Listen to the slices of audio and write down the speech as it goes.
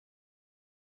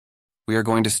We are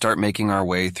going to start making our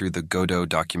way through the Godot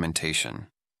documentation.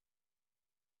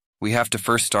 We have to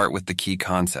first start with the key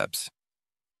concepts.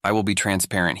 I will be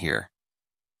transparent here.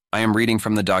 I am reading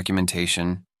from the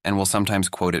documentation and will sometimes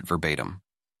quote it verbatim.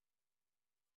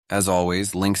 As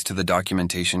always, links to the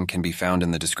documentation can be found in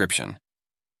the description.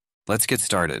 Let's get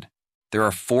started. There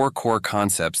are 4 core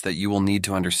concepts that you will need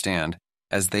to understand,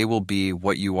 as they will be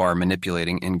what you are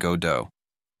manipulating in Godot,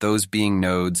 those being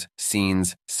nodes,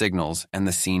 scenes, signals, and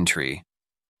the scene tree.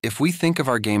 If we think of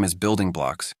our game as building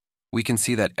blocks, we can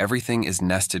see that everything is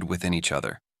nested within each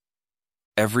other.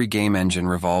 Every game engine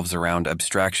revolves around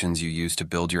abstractions you use to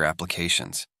build your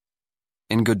applications.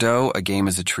 In Godot, a game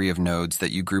is a tree of nodes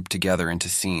that you group together into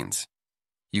scenes.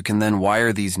 You can then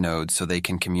wire these nodes so they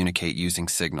can communicate using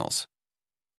signals.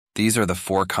 These are the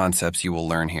 4 concepts you will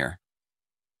learn here.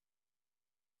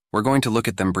 We're going to look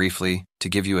at them briefly to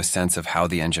give you a sense of how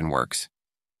the engine works.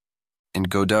 In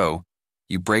Godot,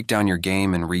 you break down your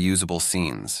game in reusable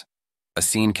scenes. A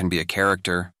scene can be a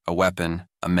character, a weapon,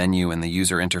 a menu in the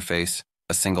user interface,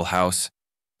 a single house,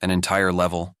 an entire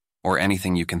level, or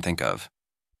anything you can think of.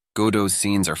 Godot's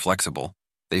scenes are flexible.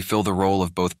 They fill the role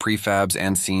of both prefabs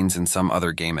and scenes in some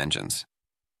other game engines.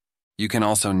 You can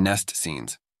also nest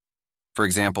scenes. For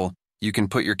example, you can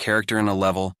put your character in a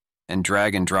level and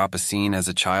drag and drop a scene as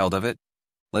a child of it.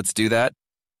 Let's do that.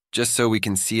 Just so we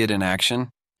can see it in action,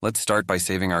 let's start by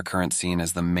saving our current scene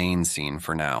as the main scene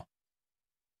for now.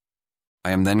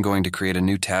 I am then going to create a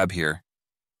new tab here.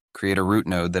 Create a root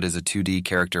node that is a 2D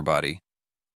character body.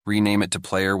 Rename it to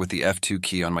player with the F2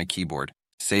 key on my keyboard.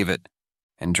 Save it,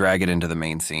 and drag it into the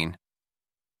main scene.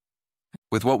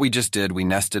 With what we just did, we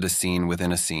nested a scene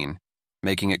within a scene,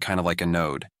 making it kind of like a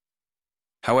node.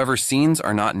 However, scenes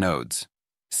are not nodes.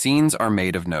 Scenes are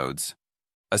made of nodes.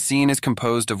 A scene is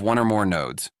composed of 1 or more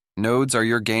nodes. Nodes are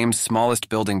your game's smallest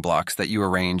building blocks that you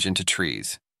arrange into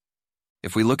trees.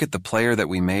 If we look at the player that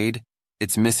we made,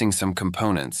 it's missing some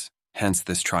components, hence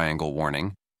this triangle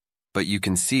warning. But you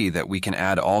can see that we can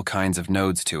add all kinds of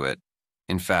nodes to it.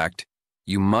 In fact,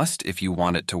 you must if you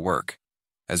want it to work,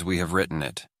 as we have written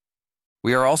it.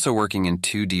 We are also working in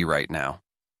 2D right now.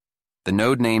 The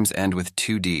node names end with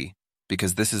 2D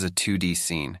because this is a 2D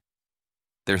scene.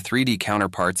 Their 3D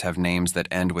counterparts have names that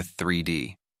end with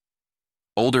 3D.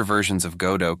 Older versions of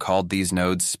Godot called these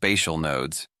nodes spatial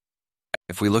nodes.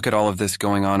 If we look at all of this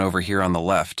going on over here on the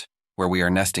left, where we are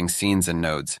nesting scenes and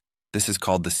nodes, this is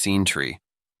called the scene tree,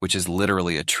 which is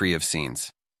literally a tree of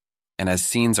scenes. And as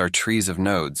scenes are trees of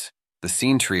nodes, the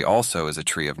scene tree also is a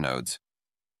tree of nodes.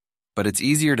 But it's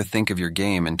easier to think of your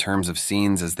game in terms of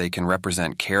scenes as they can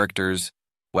represent characters,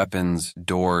 weapons,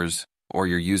 doors, or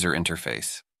your user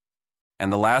interface.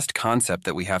 And the last concept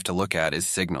that we have to look at is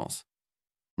signals.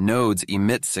 Nodes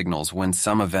emit signals when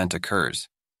some event occurs.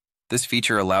 This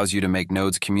feature allows you to make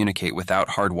nodes communicate without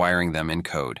hardwiring them in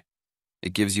code.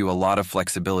 It gives you a lot of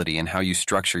flexibility in how you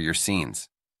structure your scenes.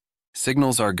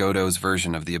 Signals are Godot's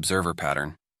version of the observer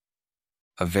pattern.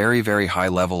 A very, very high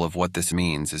level of what this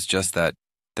means is just that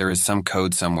there is some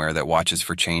code somewhere that watches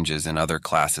for changes in other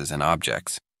classes and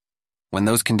objects. When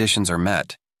those conditions are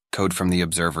met, code from the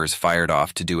observer is fired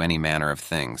off to do any manner of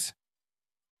things.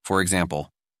 For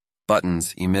example,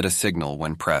 buttons emit a signal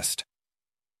when pressed.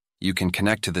 You can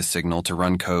connect to this signal to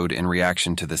run code in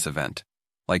reaction to this event,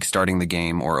 like starting the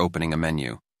game or opening a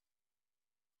menu.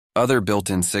 Other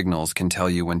built-in signals can tell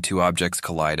you when 2 objects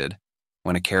collided,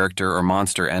 when a character or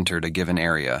monster entered a given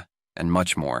area, and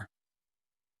much more.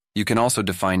 You can also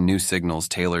define new signals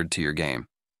tailored to your game.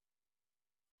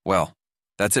 Well,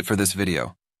 that's it for this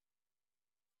video.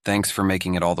 Thanks for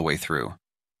making it all the way through.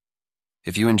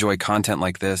 If you enjoy content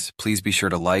like this, please be sure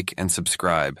to like and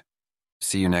subscribe.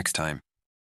 See you next time.